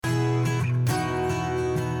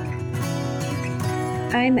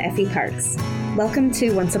I'm Effie Parks. Welcome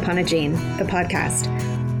to Once Upon a Gene, the podcast.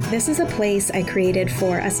 This is a place I created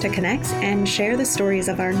for us to connect and share the stories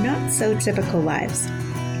of our not-so-typical lives.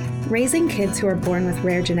 Raising kids who are born with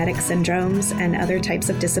rare genetic syndromes and other types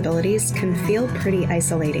of disabilities can feel pretty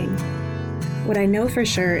isolating. What I know for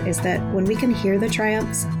sure is that when we can hear the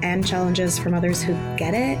triumphs and challenges from others who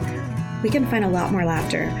get it, we can find a lot more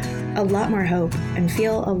laughter, a lot more hope, and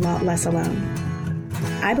feel a lot less alone.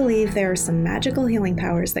 I believe there are some magical healing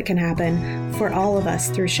powers that can happen for all of us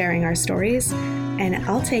through sharing our stories, and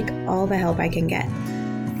I'll take all the help I can get.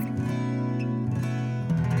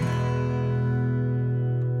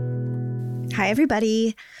 Hi,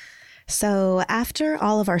 everybody. So after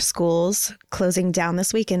all of our schools closing down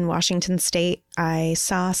this week in Washington State, I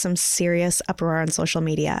saw some serious uproar on social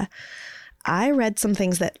media. I read some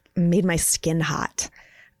things that made my skin hot.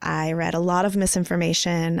 I read a lot of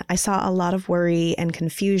misinformation. I saw a lot of worry and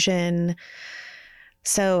confusion.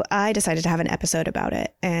 So I decided to have an episode about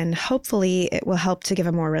it, and hopefully it will help to give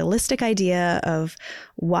a more realistic idea of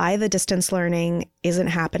why the distance learning isn't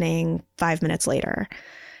happening 5 minutes later,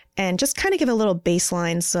 and just kind of give a little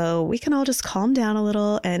baseline so we can all just calm down a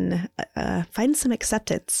little and find some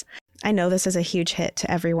acceptance. I know this is a huge hit to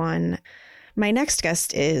everyone. My next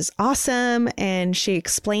guest is awesome, and she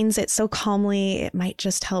explains it so calmly, it might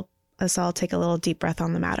just help us all take a little deep breath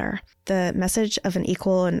on the matter. The message of an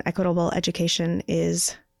equal and equitable education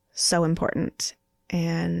is so important.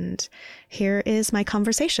 And here is my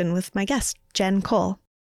conversation with my guest, Jen Cole.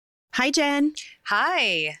 Hi, Jen.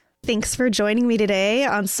 Hi. Thanks for joining me today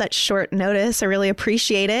on such short notice. I really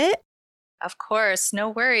appreciate it. Of course, no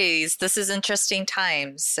worries. This is interesting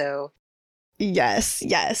times, so...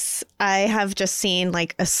 Yes. I have just seen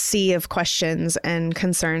like a sea of questions and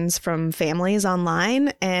concerns from families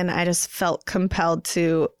online, and I just felt compelled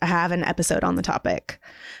to have an episode on the topic.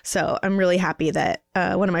 So I'm really happy that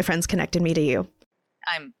one of my friends connected me to you.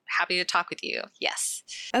 I'm happy to talk with you. Yes.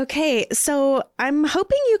 Okay, so I'm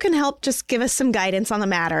hoping you can help just give us some guidance on the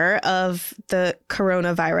matter of the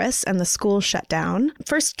coronavirus and the school shutdown.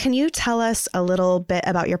 First, can you tell us a little bit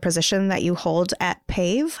about your position that you hold at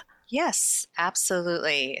PAVE? Yes,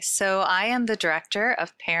 absolutely. So I am the Director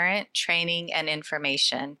of Parent Training and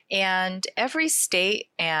Information, and every state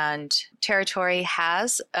and territory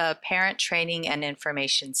has a Parent Training and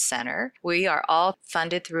Information Center. We are all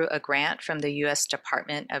funded through a grant from the U.S.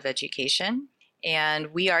 Department of Education,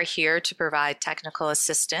 and we are here to provide technical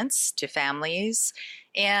assistance to families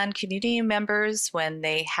and community members when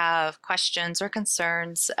they have questions or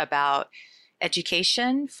concerns about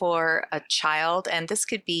education for a child, and this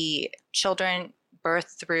could be children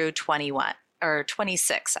birth through 21 or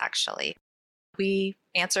 26 actually. We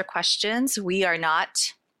answer questions. We are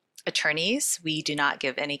not attorneys. We do not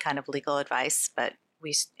give any kind of legal advice, but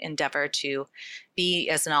we endeavor to be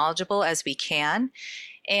as knowledgeable as we can.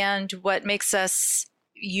 And what makes us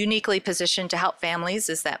uniquely positioned to help families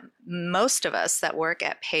is that most of us that work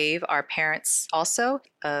at PAVE are parents also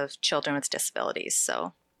of children with disabilities.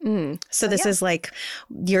 So this is like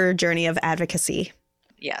your journey of advocacy.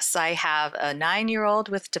 Yes, I have a 9-year-old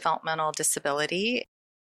with developmental disability.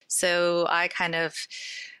 So I kind of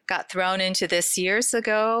got thrown into this years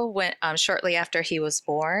ago when shortly after he was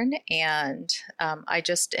born. And I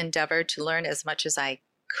just endeavored to learn as much as I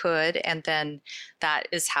could. And then that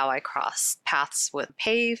is how I crossed paths with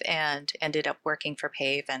PAVE and ended up working for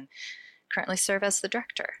PAVE and currently serve as the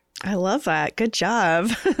director. I love that. Good job.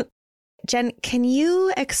 Jen, can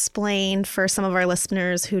you explain for some of our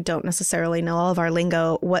listeners who don't necessarily know all of our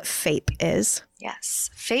lingo what FAPE is?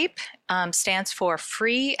 Yes. FAPE stands for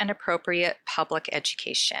Free and Appropriate Public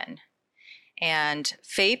Education. And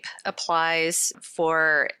FAPE applies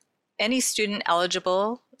for any student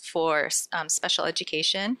eligible for special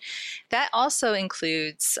education. That also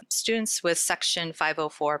includes students with Section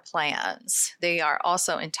 504 plans. They are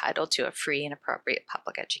also entitled to a free and appropriate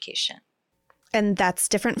public education. And that's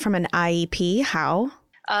different from an IEP. How?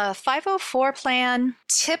 A 504 plan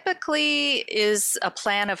typically is a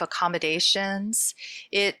plan of accommodations.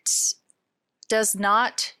 It does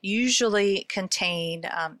not usually contain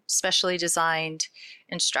specially designed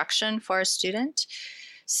instruction for a student.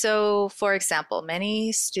 So, for example,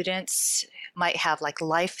 many students might have like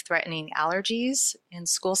life-threatening allergies in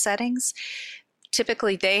school settings.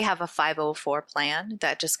 Typically, they have a 504 plan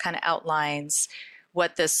that just kind of outlines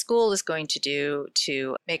what the school is going to do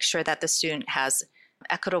to make sure that the student has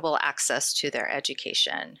equitable access to their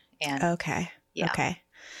education. And Okay.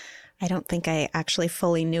 I don't think I actually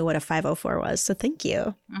fully knew what a 504 was, so thank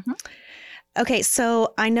you. Mm-hmm. Okay,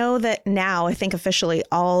 so I know that now, I think officially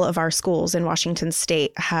all of our schools in Washington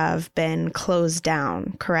State have been closed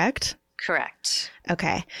down, correct? Correct.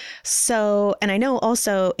 Okay. So, and I know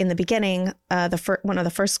also in the beginning, one of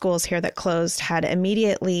the first schools here that closed had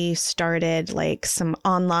immediately started like some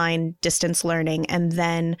online distance learning and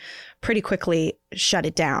then pretty quickly shut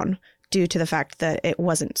it down due to the fact that it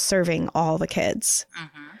wasn't serving all the kids,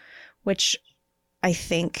 which I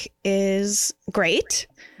think is great.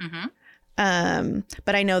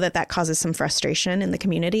 But I know that causes some frustration in the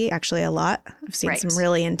community, actually a lot. I've seen some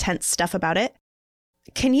really intense stuff about it.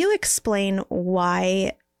 Can you explain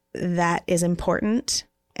why that is important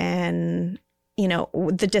and,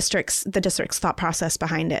 the district's thought process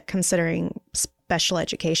behind it, considering special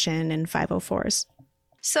education and 504s?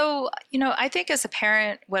 So, I think as a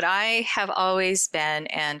parent, what I have always been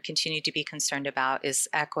and continue to be concerned about is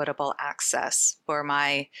equitable access for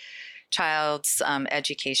my child's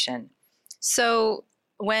education. So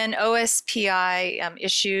when OSPI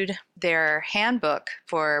issued their handbook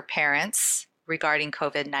for parents regarding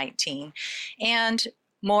COVID-19, and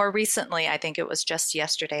more recently, I think it was just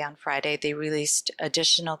yesterday on Friday, they released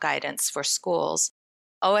additional guidance for schools.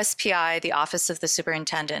 OSPI, the Office of the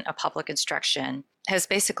Superintendent of Public Instruction, has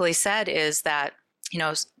basically said is that,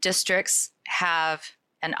 districts have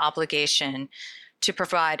an obligation to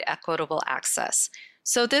provide equitable access.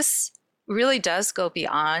 So this really does go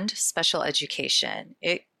beyond special education.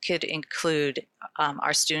 It could include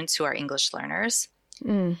our students who are English learners,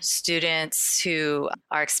 students who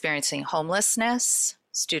are experiencing homelessness,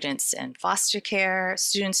 students in foster care,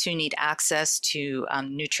 students who need access to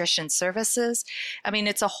nutrition services. I mean,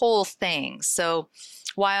 it's a whole thing. So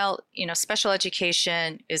while, special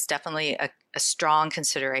education is definitely a strong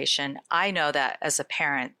consideration, I know that as a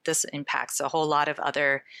parent, this impacts a whole lot of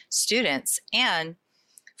other students. And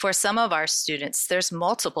for some of our students, there's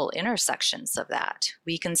multiple intersections of that.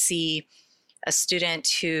 We can see a student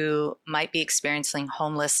who might be experiencing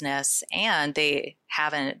homelessness and they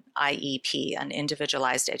have an IEP, an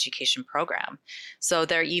individualized education program. So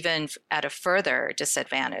they're even at a further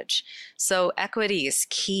disadvantage. So equity is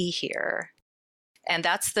key here. And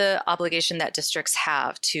that's the obligation that districts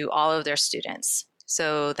have to all of their students.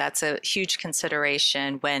 So that's a huge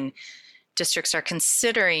consideration when districts are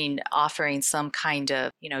considering offering some kind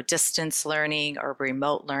of, distance learning or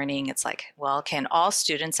remote learning. It's like, well, can all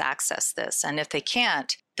students access this? And if they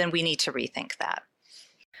can't, then we need to rethink that.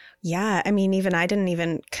 Yeah. I mean, I didn't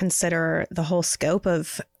even consider the whole scope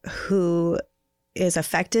of who is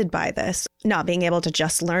affected by this, not being able to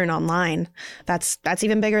just learn online. That's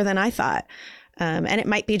even bigger than I thought. And it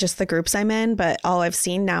might be just the groups I'm in, but all I've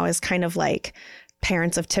seen now is kind of like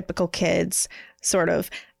parents of typical kids sort of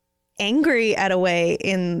angry at a way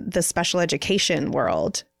in the special education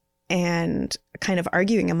world and kind of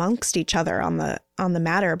arguing amongst each other on the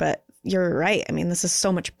matter. But you're right. I mean, this is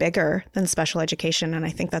so much bigger than special education. And I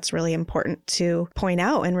think that's really important to point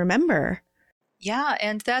out and remember. Yeah.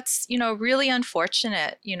 And that's, really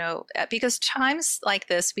unfortunate, because times like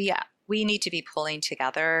this, we need to be pulling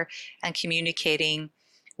together and communicating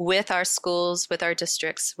with our schools, with our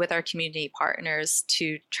districts, with our community partners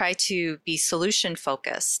to try to be solution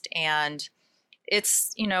focused. And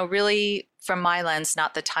it's, really from my lens,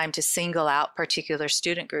 not the time to single out particular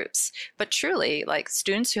student groups, but truly like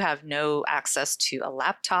students who have no access to a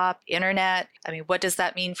laptop, internet. I mean, what does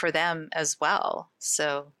that mean for them as well?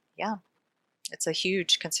 So yeah, it's a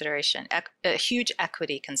huge consideration, a huge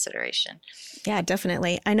equity consideration. Yeah,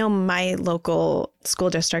 definitely. I know my local school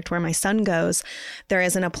district where my son goes, there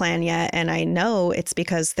isn't a plan yet. And I know it's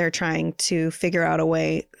because they're trying to figure out a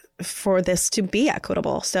way for this to be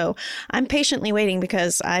equitable. So I'm patiently waiting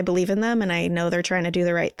because I believe in them and I know they're trying to do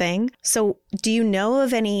the right thing. So do you know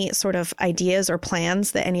of any sort of ideas or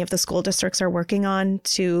plans that any of the school districts are working on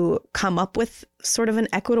to come up with sort of an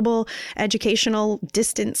equitable educational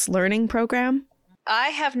distance learning program? I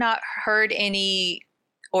have not heard any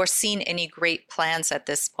or seen any great plans at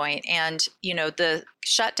this point. And, the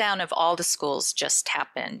shutdown of all the schools just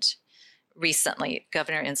happened recently.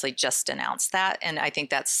 Governor Inslee just announced that. And I think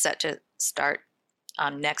that's set to start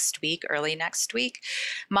next week, early next week.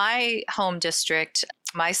 My home district,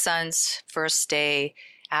 my son's first day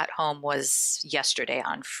at home was yesterday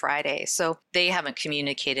on Friday. So they haven't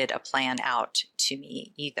communicated a plan out to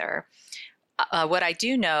me either. What I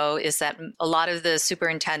do know is that a lot of the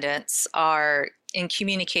superintendents are in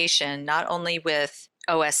communication, not only with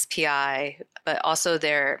OSPI, but also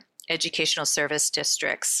their educational service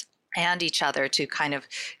districts and each other to kind of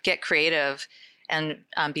get creative and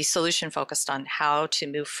be solution focused on how to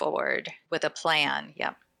move forward with a plan.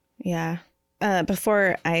 Yeah. Yeah.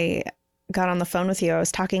 Before I got on the phone with you, I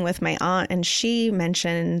was talking with my aunt, and she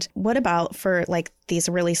mentioned, what about for like these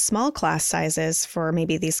really small class sizes for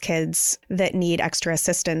maybe these kids that need extra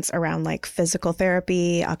assistance around like physical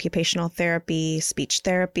therapy, occupational therapy, speech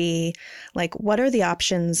therapy? Like, what are the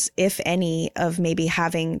options, if any, of maybe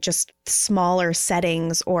having just smaller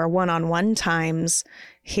settings or one-on-one times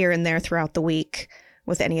here and there throughout the week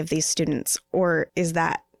with any of these students? Or is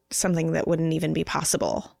that something that wouldn't even be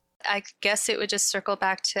possible? I guess it would just circle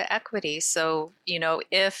back to equity. So,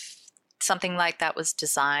 if something like that was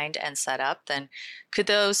designed and set up, then could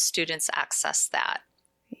those students access that?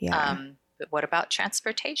 Yeah. But what about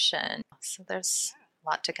transportation? So there's a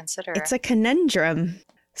lot to consider. It's a conundrum.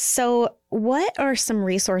 So what are some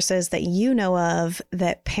resources that you know of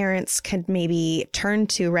that parents could maybe turn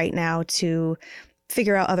to right now to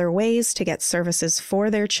figure out other ways to get services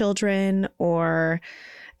for their children, or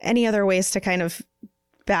any other ways to kind of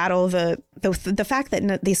battle the fact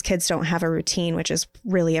that these kids don't have a routine, which is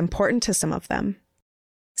really important to some of them?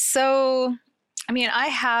 So, I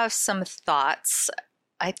have some thoughts.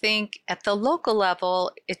 I think at the local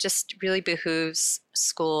level, it just really behooves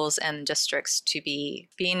schools and districts to be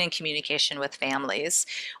being in communication with families.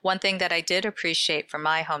 One thing that I did appreciate from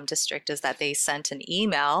my home district is that they sent an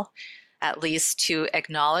email, at least, to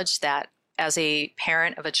acknowledge that as a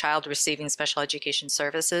parent of a child receiving special education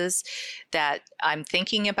services, that I'm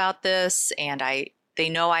thinking about this, and they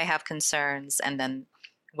know I have concerns, and then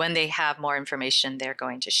when they have more information, they're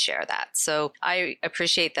going to share that. So I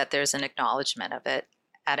appreciate that there's an acknowledgement of it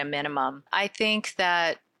at a minimum. I think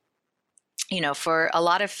that, for a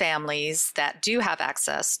lot of families that do have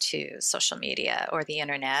access to social media or the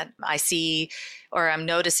internet, I see, or I'm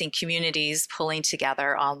noticing, communities pulling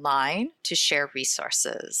together online to share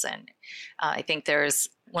resources. And I think there's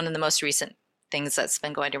one of the most recent things that's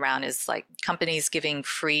been going around is like companies giving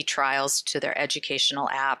free trials to their educational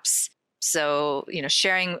apps. So,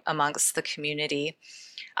 sharing amongst the community.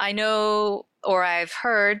 I know, or I've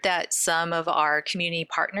heard, that some of our community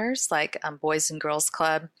partners, like Boys and Girls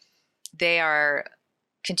Club, they are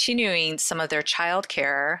continuing some of their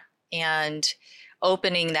childcare and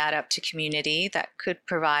opening that up to community that could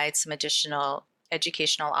provide some additional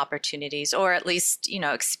educational opportunities, or at least,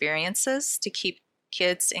 experiences to keep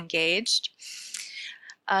kids engaged.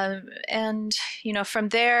 And, from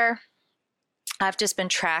there, I've just been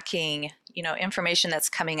tracking, information that's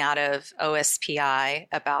coming out of OSPI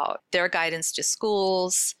about their guidance to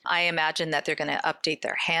schools. I imagine that they're going to update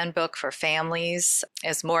their handbook for families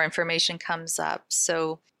as more information comes up.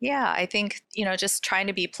 So, yeah, I think, just trying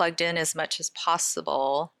to be plugged in as much as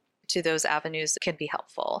possible to those avenues can be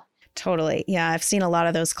helpful. Totally. Yeah, I've seen a lot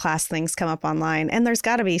of those class things come up online, and there's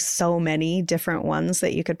got to be so many different ones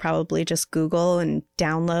that you could probably just Google and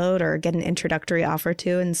download or get an introductory offer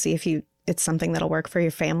to and see if it's something that'll work for your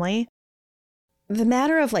family. The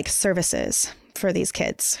matter of like services for these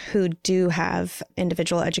kids who do have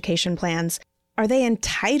individual education plans, are they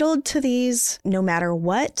entitled to these no matter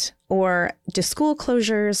what? Or do school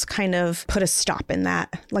closures kind of put a stop in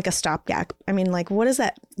that, like a stopgap? What does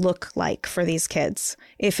that look like for these kids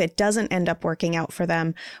if it doesn't end up working out for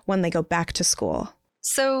them when they go back to school?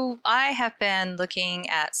 So I have been looking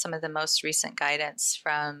at some of the most recent guidance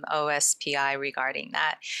from OSPI regarding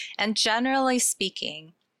that. And generally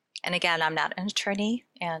speaking, and again, I'm not an attorney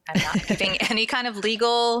and I'm not giving any kind of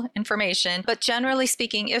legal information, but generally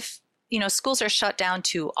speaking, if schools are shut down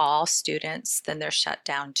to all students, then they're shut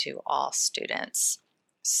down to all students.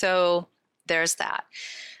 So there's that.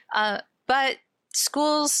 But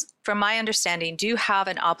schools, from my understanding, do have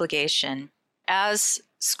an obligation as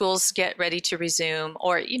schools get ready to resume,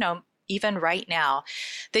 or, even right now,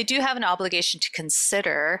 they do have an obligation to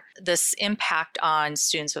consider this impact on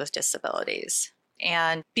students with disabilities.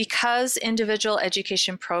 And because individual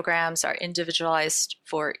education programs are individualized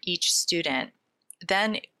for each student,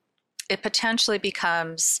 then it potentially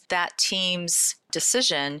becomes that team's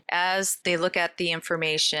decision as they look at the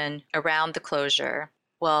information around the closure.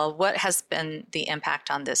 Well, what has been the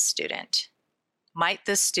impact on this student? Might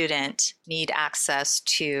this student need access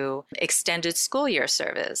to extended school year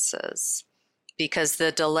services because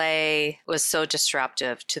the delay was so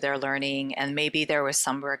disruptive to their learning, and maybe there was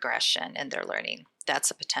some regression in their learning?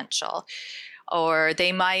 That's a potential. Or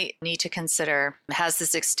they might need to consider, has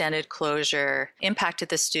this extended closure impacted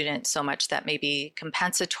the student so much that maybe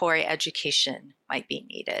compensatory education might be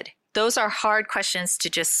needed? Those are hard questions to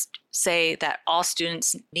just say that all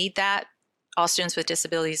students need that. All students with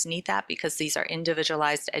disabilities need that because these are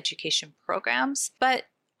individualized education programs. But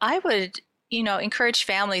I would, encourage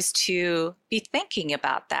families to be thinking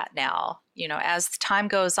about that now, as time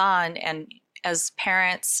goes on, and as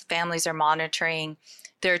parents, families are monitoring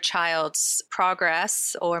their child's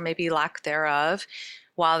progress or maybe lack thereof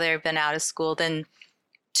while they've been out of school, then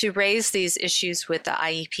to raise these issues with the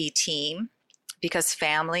IEP team, because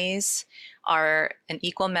families are an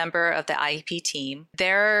equal member of the IEP team.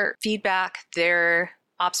 Their feedback, their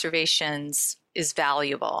observations is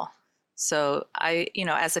valuable. So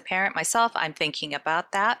as a parent myself, I'm thinking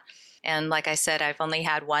about that. And like I said, I've only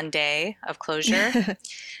had one day of closure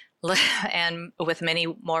and with many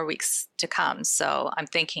more weeks to come. So I'm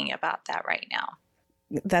thinking about that right now.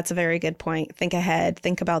 That's a very good point. Think ahead.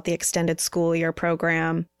 Think about the extended school year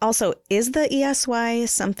program. Also, is the ESY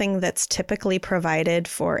something that's typically provided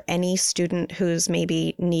for any student who's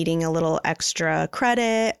maybe needing a little extra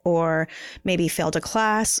credit or maybe failed a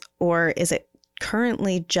class? Or is it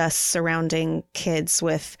currently just surrounding kids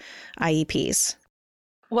with IEPs?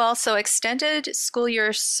 Well, so extended school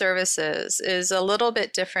year services is a little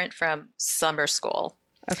bit different from summer school.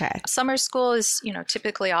 Okay. Summer school is,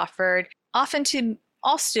 typically offered often to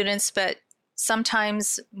all students, but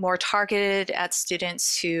sometimes more targeted at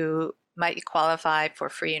students who might qualify for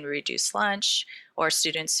free and reduced lunch or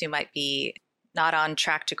students who might be not on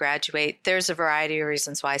track to graduate. There's a variety of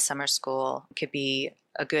reasons why summer school could be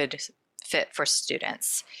a good fit for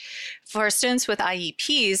students. For students with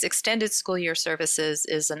IEPs, extended school year services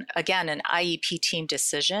is, again, an IEP team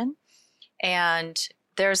decision. And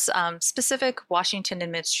there's specific Washington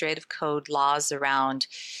Administrative Code laws around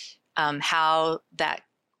how that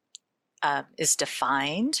is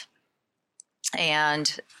defined.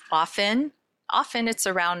 And often it's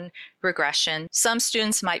around regression. Some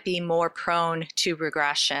students might be more prone to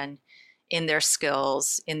regression in their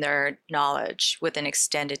skills, in their knowledge with an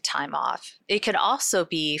extended time off. It could also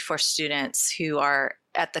be for students who are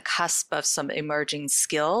at the cusp of some emerging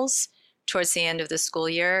skills towards the end of the school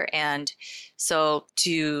year. And so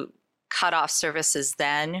to cut off services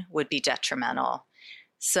then would be detrimental.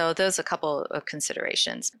 So those are a couple of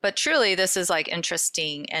considerations. But truly, this is like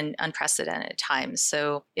interesting and unprecedented times.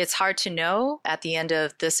 So it's hard to know at the end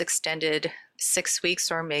of this extended 6 weeks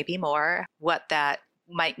or maybe more what that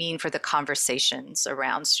might mean for the conversations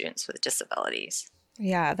around students with disabilities.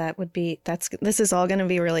 Yeah, this is all going to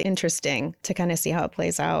be really interesting to kind of see how it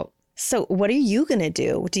plays out. So what are you going to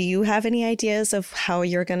do? Do you have any ideas of how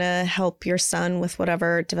you're going to help your son with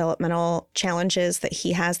whatever developmental challenges that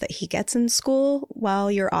he has that he gets in school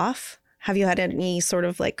while you're off? Have you had any sort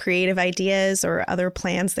of like creative ideas or other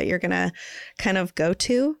plans that you're going to kind of go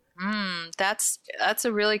to? That's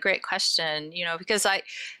a really great question, because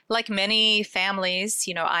like many families,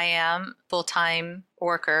 I am a full-time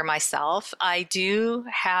worker myself. I do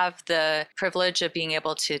have the privilege of being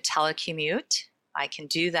able to telecommute. I can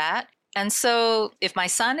do that. And so if my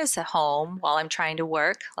son is at home while I'm trying to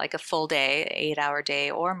work, like a full day, 8-hour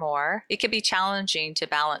day or more, it can be challenging to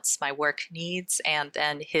balance my work needs and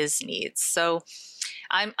then his needs. So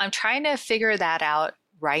I'm trying to figure that out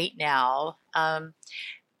right now.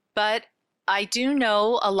 But I do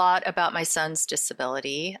know a lot about my son's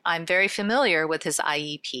disability. I'm very familiar with his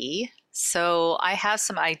IEP. So I have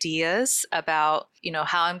some ideas about,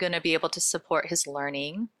 how I'm going to be able to support his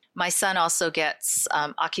learning. My son also gets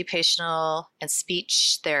occupational and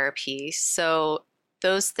speech therapy. So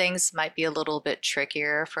those things might be a little bit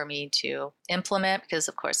trickier for me to implement because,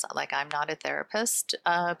 of course, like I'm not a therapist,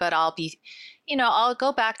 but I'll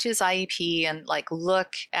go back to his IEP and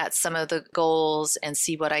look at some of the goals and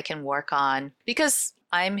see what I can work on because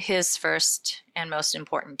I'm his first and most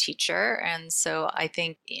important teacher. And so I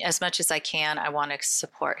think as much as I can, I want to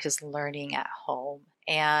support his learning at home.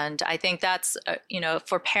 And I think that's,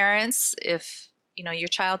 for parents, if your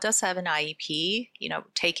child does have an IEP,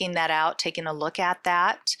 taking that out, taking a look at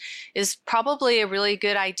that is probably a really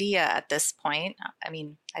good idea at this point. I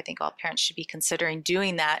mean, I think all parents should be considering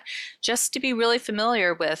doing that just to be really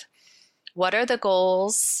familiar with what are the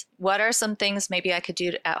goals, what are some things maybe I could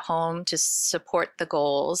do at home to support the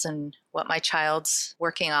goals and what my child's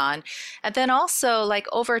working on. And then also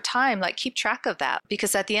over time, keep track of that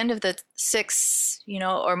because at the end of the 6,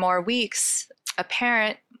 or more weeks, a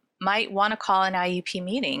parent might want to call an IEP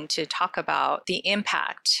meeting to talk about the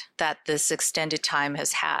impact that this extended time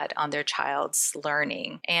has had on their child's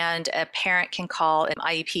learning. And a parent can call an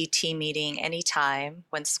IEP team meeting anytime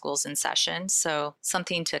when school's in session. So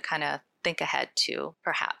something to kind of think ahead to,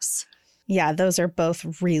 perhaps. Yeah, those are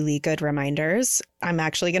both really good reminders. I'm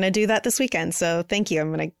actually going to do that this weekend. So thank you.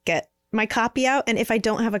 I'm going to get my copy out. And if I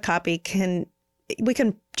don't have a copy, we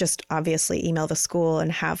can just obviously email the school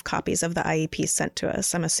and have copies of the IEP sent to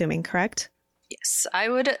us, I'm assuming, correct? Yes, I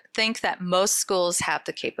would think that most schools have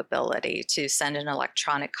the capability to send an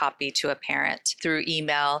electronic copy to a parent through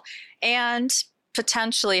email. And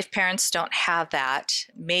potentially, if parents don't have that,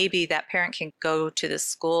 maybe that parent can go to the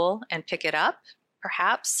school and pick it up.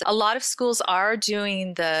 Perhaps a lot of schools are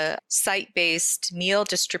doing the site-based meal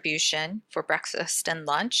distribution for breakfast and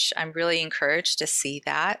lunch. I'm really encouraged to see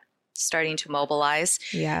that starting to mobilize.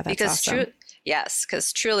 Yeah, that's awesome. Yes,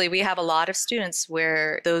 because truly we have a lot of students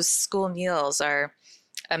where those school meals are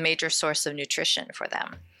a major source of nutrition for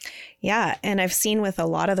them. Yeah. And I've seen with a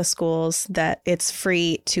lot of the schools that it's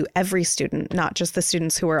free to every student, not just the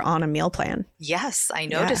students who are on a meal plan. Yes, I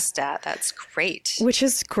noticed that. That's great. Which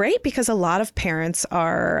is great because a lot of parents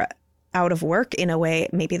are out of work in a way.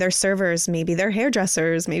 Maybe they're servers, maybe they're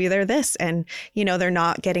hairdressers, maybe they're this. And, they're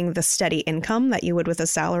not getting the steady income that you would with a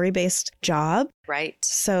salary-based job. Right.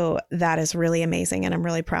 So that is really amazing. And I'm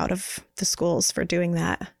really proud of the schools for doing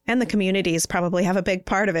that. And the communities probably have a big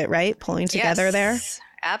part of it, right? Pulling together there.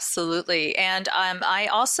 Absolutely. And I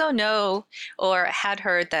also know or had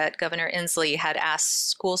heard that Governor Inslee had asked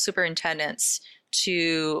school superintendents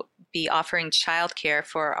to be offering childcare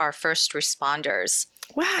for our first responders.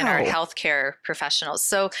 Wow. And our healthcare professionals.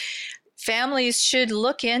 So families should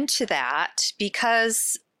look into that,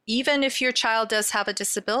 because even if your child does have a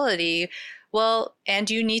disability, and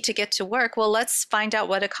you need to get to work, let's find out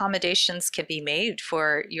what accommodations can be made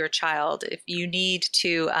for your child. If you need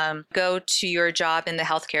to go to your job in the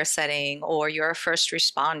healthcare setting, or you're a first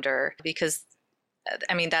responder, because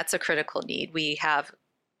that's a critical need we have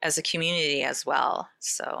as a community as well.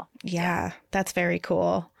 So yeah, that's very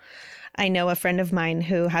cool. I know a friend of mine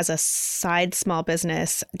who has a side small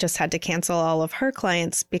business just had to cancel all of her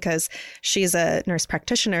clients because she's a nurse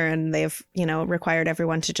practitioner, and they've, required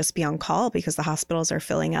everyone to just be on call because the hospitals are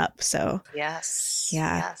filling up. So yes.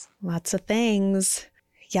 Lots of things.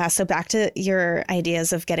 Yeah. So back to your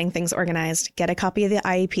ideas of getting things organized, get a copy of the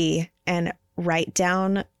IEP and write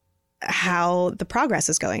down how the progress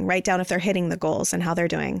is going. Write down if they're hitting the goals and how they're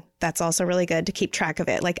doing. That's also really good to keep track of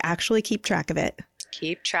it, actually keep track of it.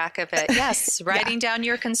 Keep track of it. Yes. Writing down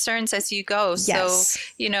your concerns as you go. Yes.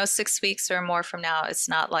 So, 6 weeks or more from now, it's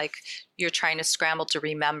not like you're trying to scramble to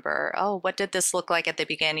remember, what did this look like at the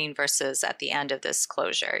beginning versus at the end of this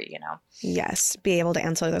closure, Yes. Be able to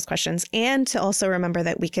answer those questions, and to also remember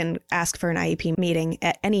that we can ask for an IEP meeting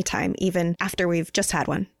at any time, even after we've just had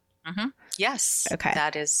one. Mm-hmm. Yes. Okay.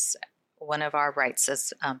 That is one of our rights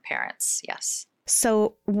as parents. Yes.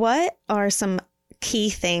 So what are some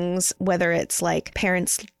key things, whether it's like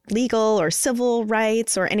parents' legal or civil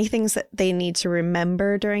rights or anything that they need to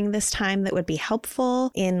remember during this time that would be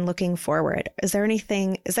helpful in looking forward? Is there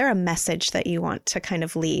a message that you want to kind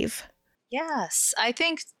of leave? Yes. I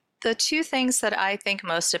think the two things that I think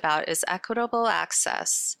most about is equitable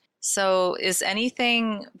access. So is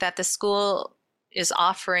anything that the school is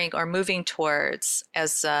offering or moving towards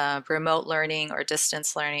as remote learning or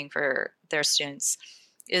distance learning for their students,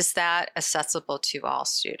 is that accessible to all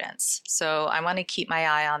students? So I want to keep my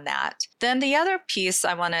eye on that. Then the other piece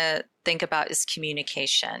I want to think about is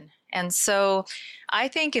communication. And so I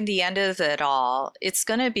think in the end of it all, it's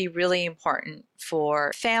going to be really important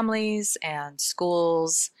for families and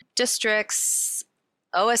schools, districts,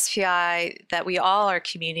 OSPI, that we all are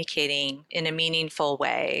communicating in a meaningful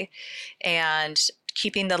way and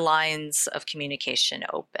keeping the lines of communication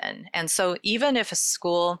open. And so even if a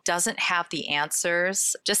school doesn't have the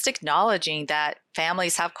answers, just acknowledging that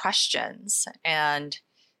families have questions and,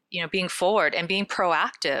 being forward and being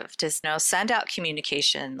proactive to, send out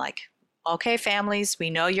communication like, okay, families, we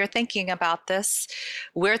know you're thinking about this.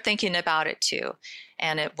 We're thinking about it too.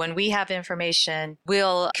 And when we have information,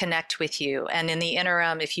 we'll connect with you. And in the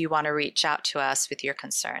interim, if you want to reach out to us with your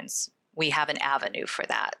concerns, we have an avenue for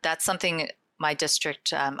that. That's something my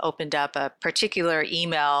district opened up a particular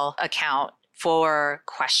email account for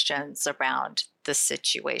questions around the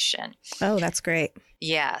situation. Oh, that's great.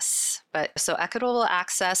 Yes. But so equitable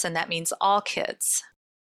access, and that means all kids.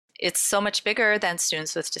 It's so much bigger than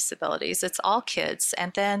students with disabilities. It's all kids.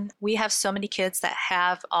 And then we have so many kids that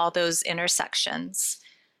have all those intersections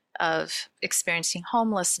of experiencing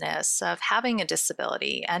homelessness, of having a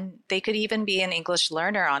disability, and they could even be an English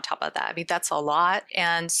learner on top of that. I mean, that's a lot.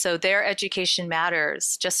 And so their education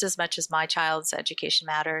matters just as much as my child's education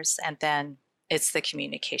matters. And then it's the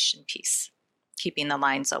communication piece, keeping the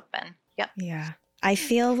lines open. Yep. Yeah. I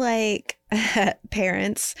feel like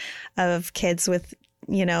parents of kids with,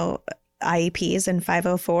 IEPs and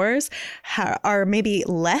 504s are maybe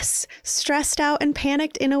less stressed out and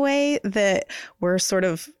panicked in a way that we're sort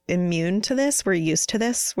of immune to this. We're used to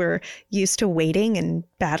this. We're used to waiting and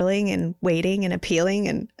battling and waiting and appealing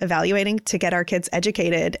and evaluating to get our kids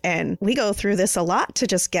educated. And we go through this a lot to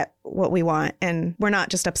just get what we want. And we're not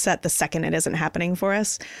just upset the second it isn't happening for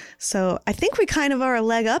us. So I think we kind of are a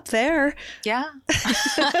leg up there. Yeah.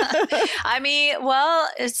 I mean, well,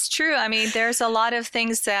 it's true. I mean, there's a lot of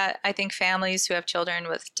things that I think families who have children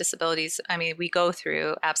with disabilities, I mean, we go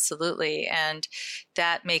through, absolutely. And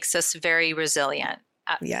that makes us very resilient,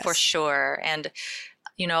 Yes. for sure. And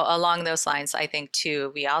along those lines, I think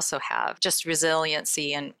too, we also have just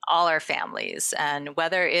resiliency in all our families. And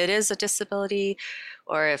whether it is a disability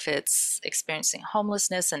or if it's experiencing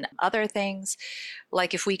homelessness and other things,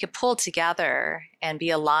 like if we could pull together and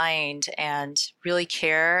be aligned and really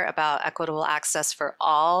care about equitable access for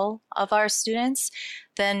all of our students,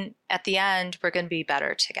 then at the end, we're going to be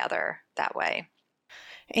better together that way.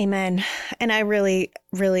 Amen. And I really,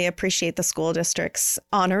 really appreciate the school districts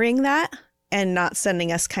honoring that and not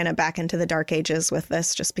sending us kind of back into the dark ages with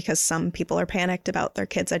this just because some people are panicked about their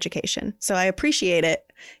kids' education. So I appreciate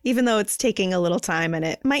it, even though it's taking a little time and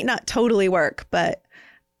it might not totally work, but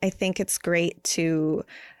I think it's great to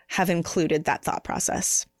have included that thought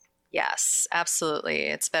process. Yes, absolutely.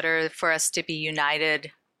 It's better for us to be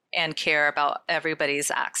united and care about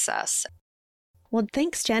everybody's access. Well,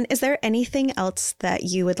 thanks, Jen. Is there anything else that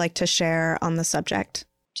you would like to share on the subject?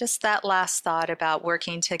 Just that last thought about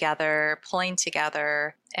working together, pulling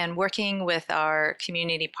together, and working with our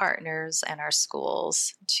community partners and our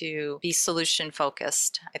schools to be solution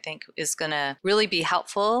focused, I think is going to really be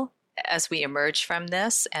helpful as we emerge from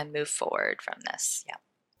this and move forward from this. Yeah.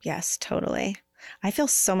 Yes, totally. I feel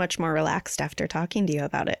so much more relaxed after talking to you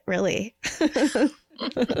about it, really.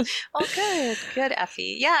 Well, good,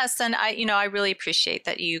 Effie. Yes, and I really appreciate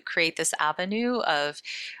that you create this avenue of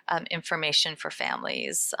information for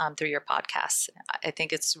families through your podcast. I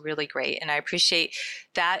think it's really great, and I appreciate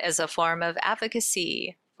that as a form of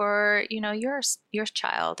advocacy for your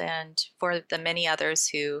child and for the many others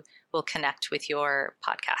who will connect with your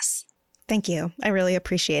podcasts. Thank you. I really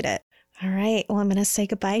appreciate it. All right. Well, I'm going to say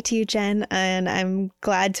goodbye to you, Jen, and I'm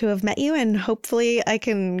glad to have met you, and hopefully I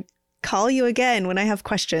can call you again when I have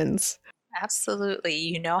questions. Absolutely.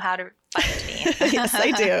 You know how to find me. Yes, I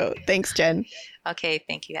do. Thanks, Jen. Okay.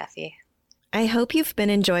 Thank you, Effie. I hope you've been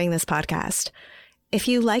enjoying this podcast. If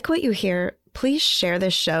you like what you hear, please share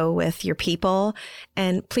this show with your people,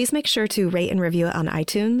 and please make sure to rate and review it on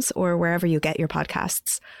iTunes or wherever you get your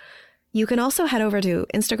podcasts. You can also head over to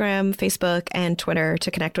Instagram, Facebook, and Twitter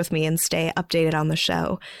to connect with me and stay updated on the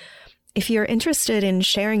show. If you're interested in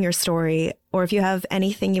sharing your story, or if you have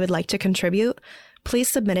anything you would like to contribute, please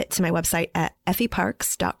submit it to my website at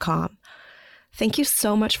effieparks.com. Thank you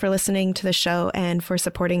so much for listening to the show and for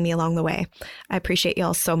supporting me along the way. I appreciate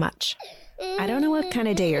y'all so much. I don't know what kind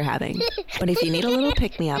of day you're having, but if you need a little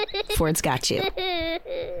pick-me-up, Ford's got you.